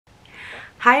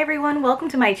Hi everyone, welcome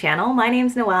to my channel. My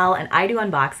name's Noelle and I do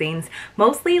unboxings,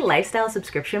 mostly lifestyle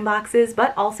subscription boxes,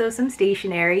 but also some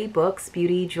stationery, books,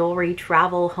 beauty, jewelry,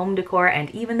 travel, home decor,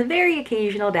 and even the very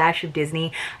occasional dash of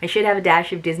Disney. I should have a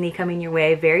dash of Disney coming your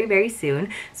way very, very soon.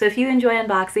 So if you enjoy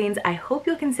unboxings, I hope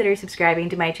you'll consider subscribing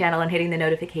to my channel and hitting the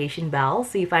notification bell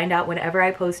so you find out whenever I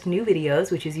post new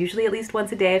videos, which is usually at least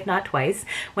once a day, if not twice,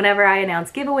 whenever I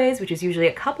announce giveaways, which is usually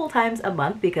a couple times a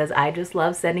month because I just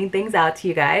love sending things out to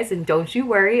you guys, and don't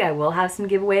you worry, I will have some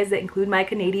giveaways that include my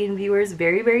Canadian viewers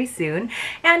very, very soon.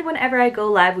 And whenever I go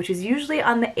live, which is usually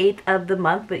on the 8th of the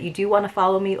month, but you do want to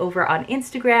follow me over on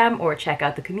Instagram or check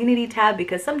out the community tab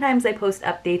because sometimes I post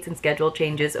updates and schedule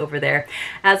changes over there.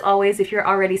 As always, if you're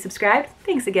already subscribed,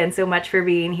 thanks again so much for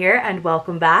being here and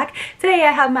welcome back. Today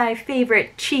I have my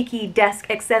favorite cheeky desk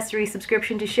accessory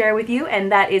subscription to share with you, and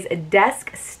that is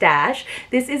Deskstash.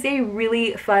 This is a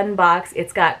really fun box.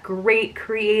 It's got great,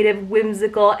 creative,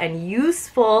 whimsical, and useful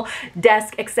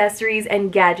desk accessories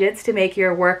and gadgets to make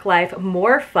your work life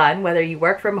more fun, whether you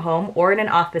work from home or in an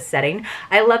office setting.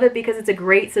 I love it because it's a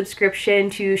great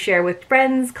subscription to share with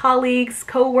friends, colleagues,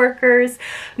 co-workers,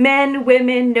 men,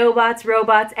 women, nobots,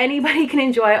 robots. Anybody can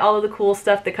enjoy all of the cool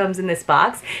stuff that comes in this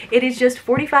box. It is just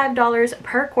 $45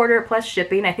 per quarter plus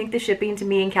shipping. I think the shipping to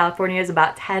me in California is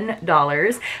about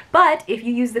 $10, but if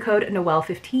you use the code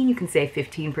Noelle15, you can save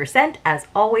 15%. As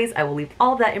always, I will leave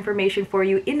all of that information for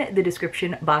you in the description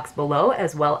box below,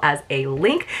 as well as a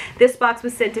link. This box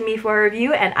was sent to me for a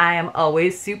review and I am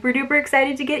always super duper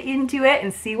excited to get into it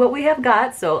and see what we have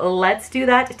got, so let's do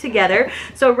that together.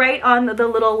 So right on the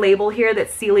little label here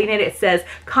that's sealing it, it says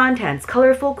contents,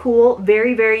 colorful, cool,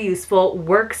 very, very useful,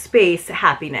 workspace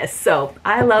happiness. So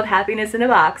I love happiness in a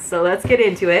box, so let's get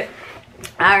into it.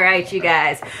 All right, you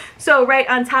guys. So right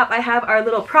on top, I have our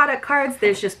little product cards.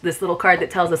 There's just this little card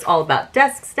that tells us all about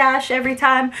Deskstash every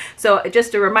time. So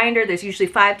just a reminder, there's usually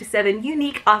 5 to 7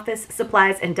 unique office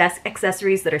supplies and desk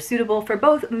accessories that are suitable for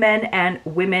both men and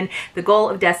women. The goal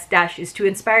of Deskstash is to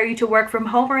inspire you to work from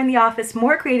home or in the office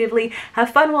more creatively,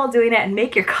 have fun while doing it, and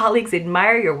make your colleagues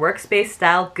admire your workspace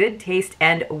style, good taste,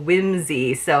 and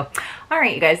whimsy. So, all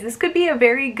right, you guys, this could be a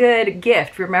very good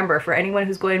gift, remember, for anyone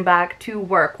who's going back to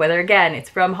work, whether, again, it's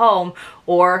from home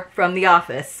or from the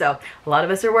office. So a lot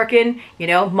of us are working, you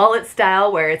know, mullet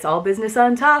style, where it's all business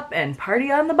on top and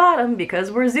party on the bottom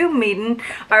because we're Zoom meeting.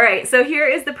 All right, so here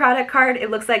is the product card. It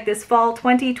looks like this fall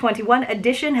 2021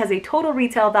 edition has a total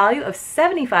retail value of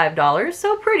 $75,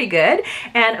 so pretty good.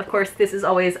 And of course, this is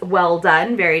always well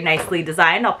done, very nicely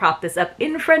designed. I'll prop this up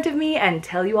in front of me and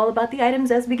tell you all about the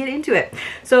items as we get into it.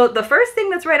 So the first thing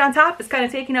that's right on top is kind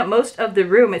of taking up most of the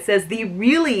room. It says the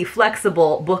really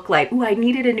flexible book light. Ooh, I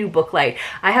needed a new book light.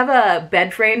 I have a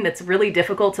bed frame that's really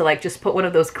difficult to like just put one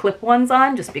of those clip ones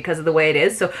on just because of the way it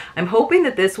is. So I'm hoping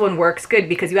that this one works good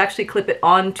because you actually clip it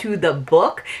onto the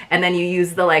book and then you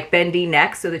use the like bendy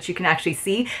neck so that you can actually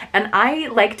see. And I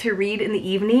like to read in the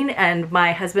evening and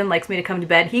my husband likes me to come to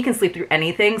bed. He can sleep through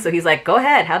anything. So he's like, go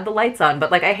ahead, have the lights on.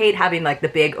 But like I hate having like the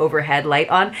big overhead light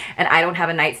on, and I don't have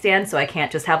a nightstand, so I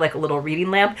can't just have like a little reading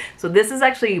lamp. So this is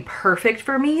actually perfect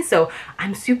for me. So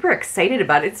I'm super excited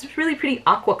about it. It's really pretty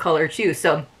aqua color too.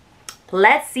 So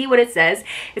let's see what it says.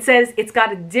 It says it's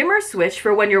got a dimmer switch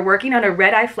for when you're working on a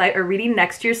red-eye flight or reading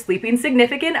next to your sleeping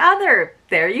significant other.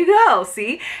 There you go,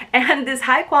 see? And this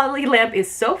high-quality lamp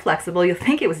is so flexible, you'll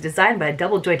think it was designed by a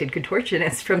double-jointed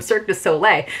contortionist from Cirque du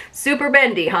Soleil. Super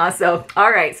bendy, huh? So,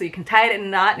 all right, so you can tie it in a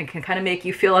knot and it can kind of make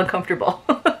you feel uncomfortable.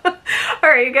 All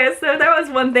right, you guys, so that was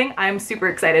one thing. I'm super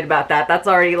excited about that. That's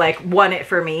already like won it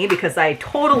for me because I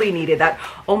totally needed that.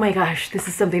 Oh my gosh, this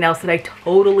is something else that I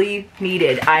totally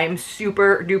needed. I'm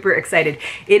super duper excited.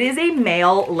 It is a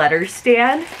mail letter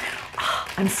stand.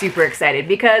 I'm super excited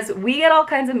because we get all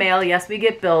kinds of mail. Yes, we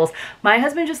get bills. My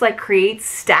husband just like creates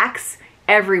stacks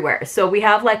everywhere. So we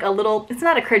have like a little, it's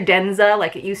not a credenza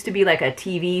like it used to be, like a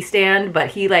TV stand,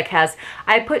 but he like has,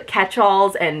 I put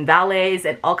catch-alls and valets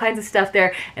and all kinds of stuff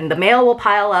there, and the mail will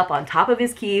pile up on top of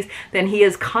his keys. Then he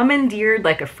has commandeered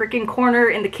like a freaking corner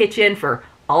in the kitchen for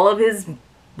all of his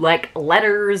like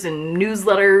letters and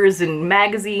newsletters and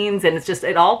magazines, and it's just,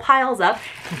 it all piles up.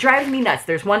 It drives me nuts.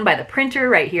 There's one by the printer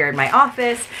right here in my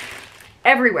office.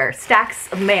 Everywhere,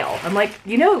 stacks of mail. I'm like,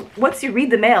 you know, once you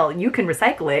read the mail, you can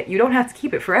recycle it. You don't have to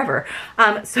keep it forever.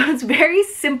 So it's very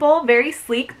simple, very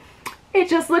sleek. It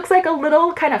just looks like a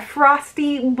little kind of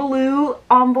frosty blue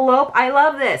envelope. I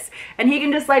love this. And he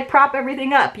can just like prop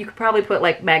everything up. You could probably put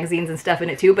like magazines and stuff in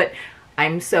it too, but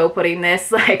I'm so putting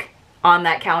this like on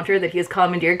that counter that he has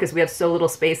commandeered because we have so little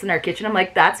space in our kitchen. I'm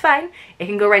like, that's fine. It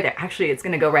can go right there. Actually, it's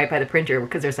going to go right by the printer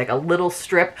because there's like a little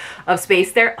strip of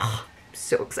space there. Oh,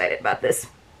 so excited about this.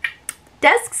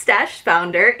 Deskstash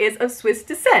founder is of Swiss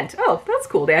descent. Oh, that's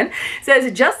cool, Dan.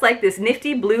 Says, just like this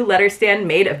nifty blue letter stand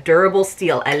made of durable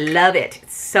steel. I love it.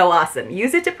 It's so awesome.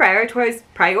 Use it to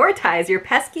prioritize your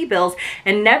pesky bills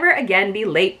and never again be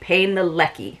late paying the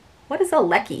lecky. What is a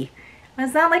lecky?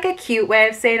 Is that like a cute way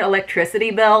of saying electricity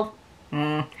bill?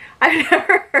 I've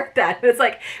never heard that. It was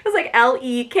like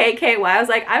L-E-K-K-Y. I was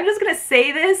like, I'm just gonna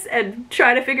say this and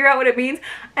try to figure out what it means.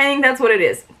 I think that's what it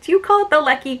is. Do you call it the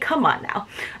lecky? Come on now.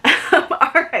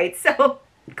 All right, so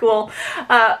cool.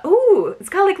 Ooh, it's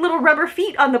got like little rubber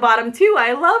feet on the bottom too.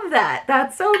 I love that.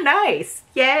 That's so nice.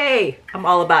 Yay. I'm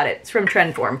all about it. It's from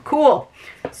Trendform. Cool.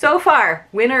 So far,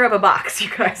 winner of a box, you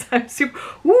guys. I'm super,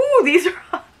 ooh, these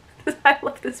are, I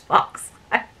love this box.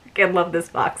 I love this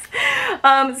box.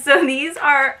 So these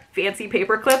are fancy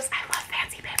paper clips. I love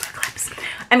fancy paper clips.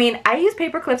 I mean, I use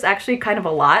paper clips actually kind of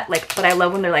a lot, like, but I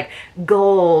love when they're like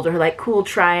gold or like cool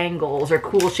triangles or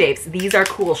cool shapes. These are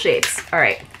cool shapes. All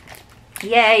right.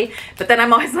 Yay. But then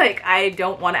I'm always like, I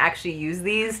don't want to actually use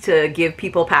these to give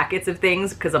people packets of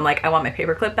things because I'm like, I want my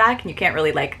paper clip back, and you can't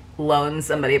really like loan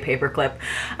somebody a paper clip.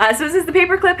 So it says the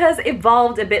paper clip has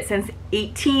evolved a bit since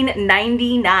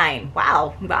 1899.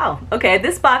 Wow. Wow. Okay,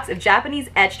 this box of Japanese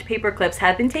etched paper clips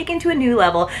have been taken to a new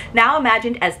level, now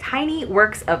imagined as tiny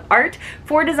works of art,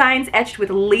 4 designs etched with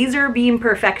laser beam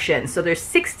perfection. So there's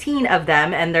 16 of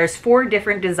them, and there's 4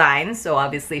 different designs, so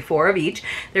obviously 4 of each.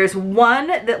 There's one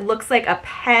that looks like a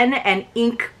pen and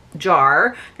ink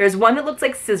jar. There's one that looks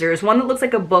like scissors, one that looks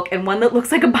like a book, and one that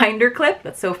looks like a binder clip.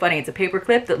 That's so funny. It's a paper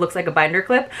clip that looks like a binder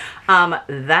clip.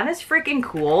 That is freaking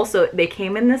cool. So they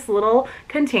came in this little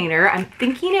container. I'm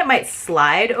thinking it might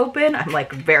slide open. I'm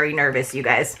like very nervous, you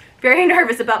guys. Very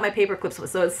nervous about my paper clips.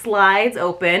 So it slides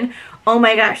open. Oh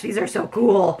my gosh, these are so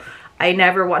cool. I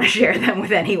never want to share them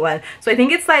with anyone. So I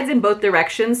think it slides in both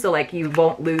directions, so like you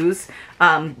won't lose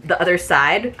the other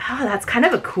side. Oh, that's kind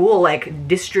of a cool like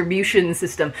distribution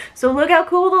system. So look how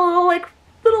cool the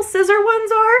little scissor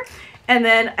ones are. And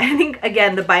then I think,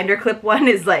 again, the binder clip one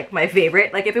is like my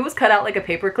favorite. Like if it was cut out like a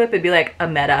paper clip, it'd be like a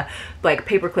meta, like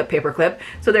paper clip, paper clip.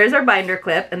 So there's our binder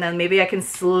clip, and then maybe I can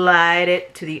slide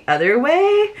it to the other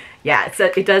way. Yeah,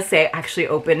 it does say actually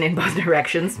open in both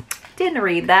directions. Didn't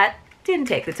read that. Didn't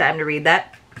take the time to read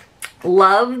that.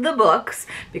 Love the books,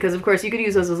 because of course you could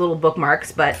use those as little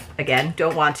bookmarks, but again,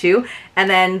 don't want to. And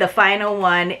then the final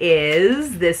one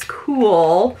is this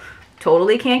cool,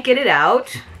 totally can't get it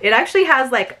out. It actually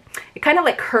has like, it kind of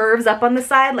like curves up on the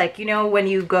side, like, you know, when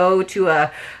you go to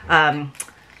a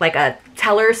like a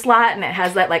teller slot and it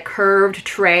has that like curved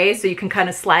tray, so you can kind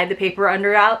of slide the paper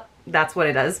under out. That's what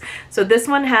it does. So this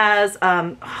one has,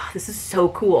 oh, this is so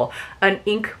cool, an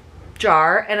ink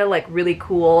jar and a like really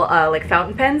cool like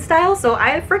fountain pen style. So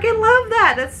I freaking love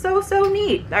that. That's so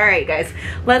neat. All right, guys,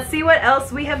 let's see what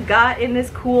else we have got in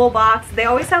this cool box. They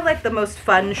always have like the most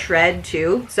fun shred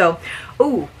too. So,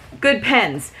 ooh, good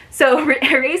pens. So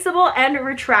erasable and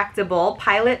retractable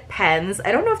Pilot pens.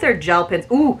 I don't know if they're gel pens.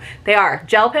 Ooh, they are.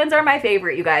 Gel pens are my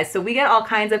favorite, you guys. So we get all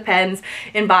kinds of pens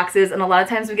in boxes, and a lot of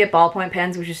times we get ballpoint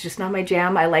pens, which is just not my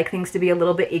jam. I like things to be a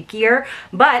little bit ickier,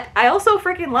 but I also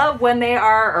freaking love when they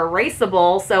are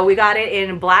erasable. So we got it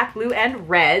in black, blue, and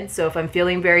red. So if I'm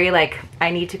feeling very like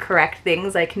I need to correct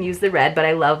things, I can use the red, but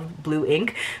I love blue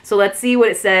ink. So let's see what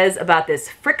it says about this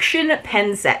friction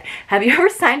pen set. Have you ever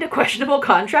signed a questionable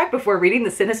contract before reading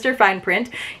the sinister fine print?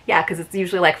 Yeah, because it's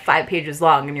usually like 5 pages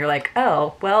long, and you're like,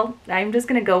 oh, well, I'm just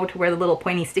gonna go to where the little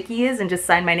pointy sticky is and just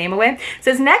sign my name away. It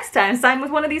says, next time, sign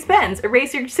with one of these pens.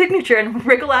 Erase your signature and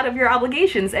wriggle out of your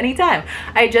obligations anytime.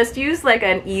 I just used like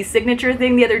an e-signature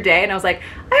thing the other day, and I was like,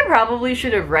 I probably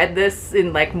should have read this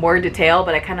in like more detail,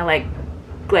 but I kind of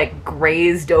like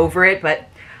grazed over it. But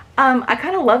I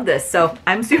kind of love this, so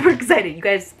I'm super excited. You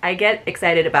guys, I get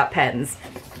excited about pens.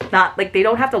 Not like they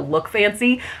don't have to look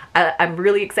fancy. I'm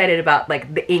really excited about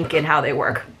like the ink and how they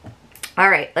work. All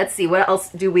right, let's see, what else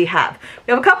do we have?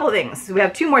 We have a couple of things. We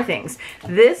have 2 more things.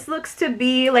 This looks to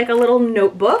be like a little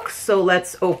notebook, so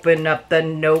let's open up the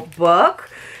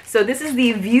notebook. So this is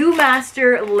the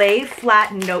Viewmaster Lay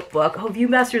Flat Notebook. Oh,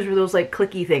 Viewmasters were those like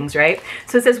clicky things, right?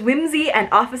 So it says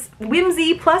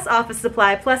whimsy plus office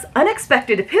supply plus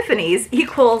unexpected epiphanies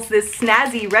equals this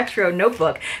snazzy retro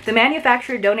notebook. The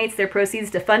manufacturer donates their proceeds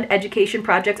to fund education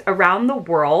projects around the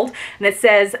world. And it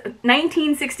says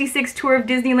 1966 tour of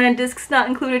Disneyland, discs not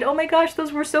included. Oh my gosh,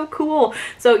 those were so cool.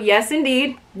 So yes,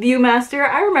 indeed, Viewmaster,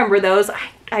 I remember those.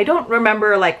 I don't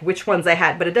remember like which ones I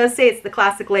had, but it does say it's the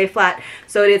classic lay flat.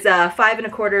 So it is 5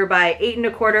 1/4 by 8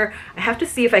 1/4. I have to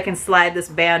see if I can slide this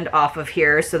band off of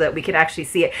here so that we can actually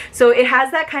see it. So it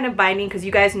has that kind of binding, because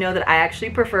you guys know that I actually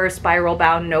prefer spiral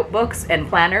bound notebooks and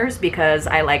planners because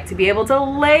I like to be able to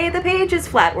lay the pages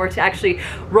flat, or to actually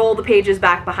roll the pages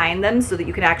back behind them so that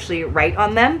you can actually write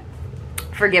on them.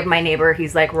 Forgive my neighbor,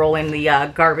 he's like rolling the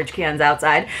garbage cans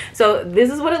outside. So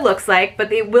this is what it looks like, but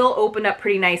they will open up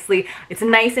pretty nicely. It's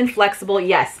nice and flexible.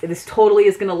 Yes, this totally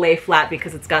is gonna lay flat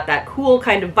because it's got that cool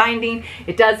kind of binding.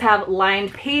 It does have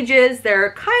lined pages.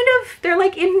 They're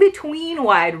like in between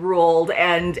wide ruled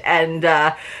and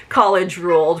college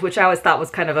ruled, which I always thought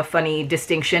was kind of a funny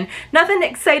distinction. Nothing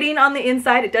exciting on the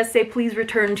inside. It does say please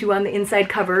return to on the inside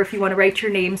cover if you want to write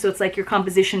your name, so it's like your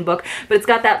composition book, but it's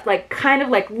got that like kind of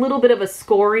like little bit of a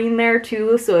scoring there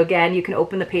too, so again you can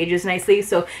open the pages nicely.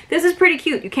 So this is pretty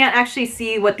cute. You can't actually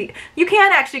see what you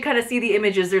can actually kind of see the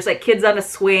images. There's like kids on a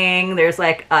swing, there's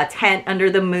like a tent under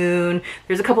the moon,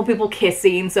 there's a couple people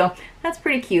kissing, so that's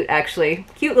pretty cute actually.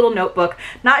 Cute little notebook.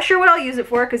 Not sure what I'll use it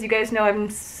for because you guys know I'm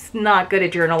not good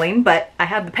at journaling, but I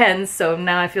have the pens, so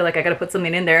now I feel like I gotta put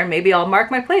something in there, and maybe I'll mark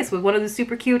my place with one of the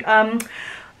super cute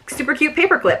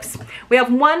paper clips. We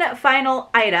have one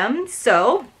final item.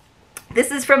 So this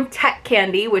is from Tech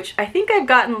Candy, which I think I've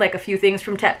gotten like a few things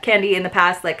from Tech Candy in the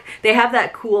past. Like they have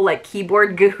that cool like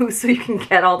keyboard goo so you can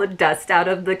get all the dust out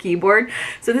of the keyboard.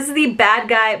 So this is the Bad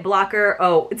Guy Blocker.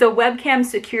 Oh, it's a webcam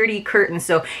security curtain.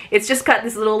 So it's just got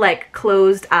this little like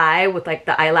closed eye with like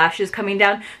the eyelashes coming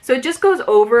down. So it just goes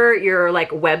over your like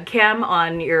webcam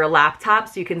on your laptop,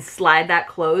 so you can slide that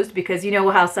closed, because you know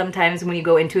how sometimes when you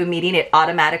go into a meeting it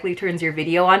automatically turns your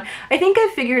video on. I think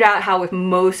I've figured out how with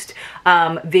most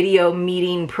video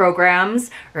meeting programs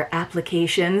or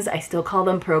applications, I still call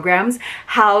them programs,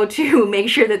 how to make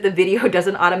sure that the video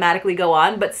doesn't automatically go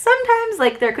on. But sometimes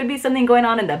like there could be something going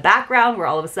on in the background where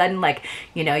all of a sudden like,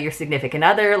 you know, your significant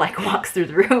other like walks through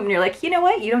the room and you're like, you know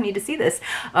what, you don't need to see this.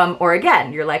 Or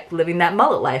again, you're like living that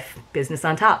mullet life, business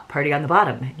on top, party on the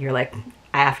bottom. And you're like,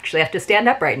 I actually have to stand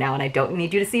up right now and I don't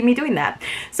need you to see me doing that.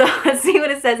 So let's see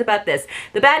what it says about this.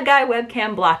 The Bad Guy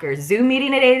Webcam Blocker. Zoom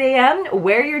meeting at 8 a.m.,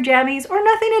 wear your jammies or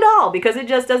nothing at all, because it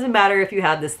just doesn't matter if you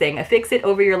have this thing. Affix it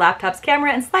over your laptop's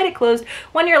camera and slide it closed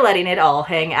when you're letting it all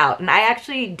hang out. And I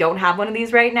actually don't have one of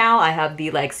these right now. I have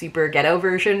the like super ghetto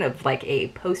version of like a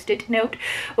post-it note,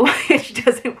 which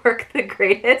doesn't work the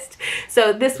greatest.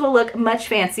 So this will look much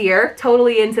fancier.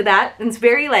 Totally into that. And it's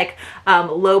very like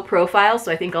low profile, so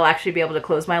I think I'll actually be able to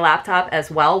close my laptop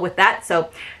as well with that. So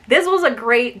this was a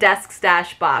great desk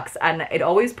stash box, and it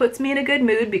always puts me in a good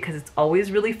mood because it's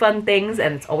always really fun things,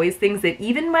 and it's always things that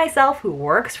even myself who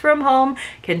works from home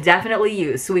can definitely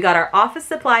use. So we got our office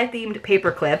supply themed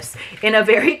paper clips in a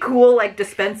very cool like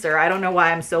dispenser. I don't know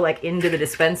why I'm so like into the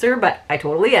dispenser, but I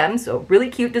totally am. So really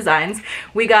cute designs.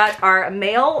 We got our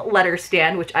mail letter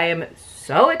stand, which I am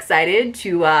so excited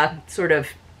to sort of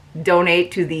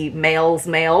donate to the mail's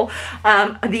mail.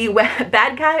 The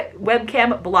Bad Guy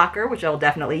Webcam Blocker, which I'll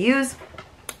definitely use.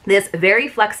 This very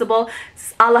flexible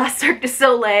a la Cirque du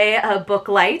Soleil book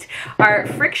light, our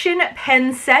friction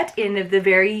pen set in the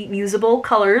very usable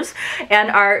colors,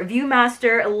 and our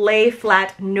Viewmaster lay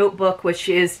flat notebook, which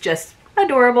is just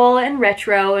adorable and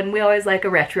retro, and we always like a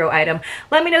retro item.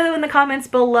 Let me know in the comments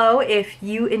below if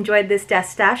you enjoyed this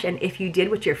desk stash, and if you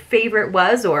did, what your favorite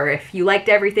was, or if you liked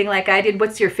everything like I did,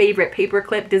 what's your favorite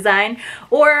paperclip design,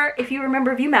 or if you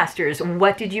remember Viewmasters,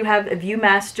 what did you have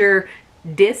Viewmaster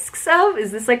discs of?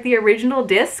 Is this like the original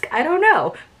disc? I don't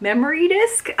know. Memory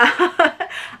disc?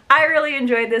 I really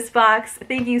enjoyed this box.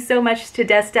 Thank you so much to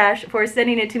Deskstash for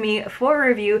sending it to me for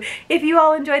review. If you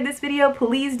all enjoyed this video,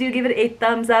 please do give it a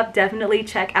thumbs up. Definitely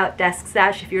check out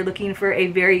Deskstash if you're looking for a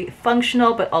very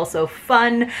functional but also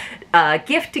fun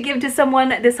gift to give to someone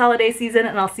this holiday season,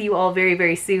 and I'll see you all very,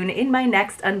 very soon in my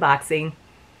next unboxing.